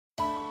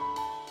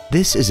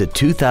This is a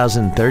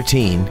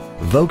 2013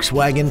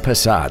 Volkswagen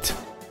Passat.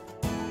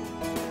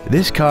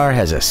 This car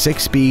has a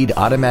 6-speed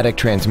automatic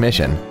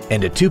transmission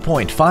and a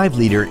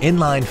 2.5-liter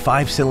inline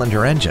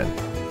 5-cylinder engine.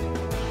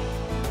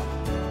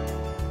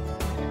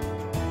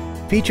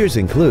 Features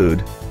include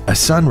a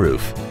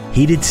sunroof,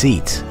 heated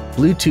seats,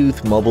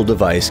 Bluetooth mobile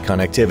device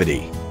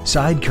connectivity,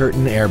 side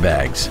curtain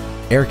airbags,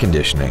 air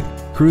conditioning,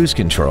 cruise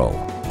control,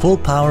 full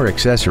power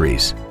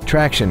accessories,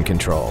 traction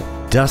control,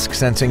 dusk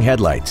sensing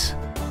headlights,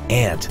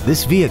 and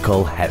this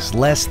vehicle has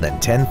less than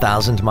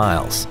 10,000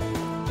 miles.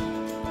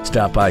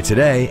 Stop by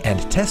today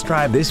and test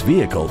drive this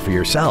vehicle for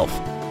yourself.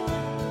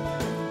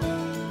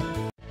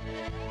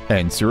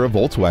 Ancira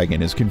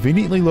Volkswagen is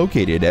conveniently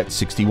located at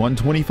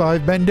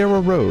 6125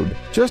 Bandera Road,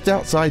 just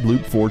outside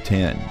Loop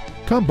 410.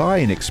 Come by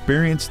and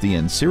experience the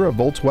Ancira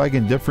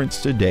Volkswagen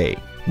difference today.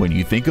 When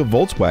you think of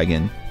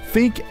Volkswagen,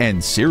 think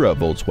Ancira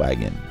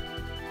Volkswagen.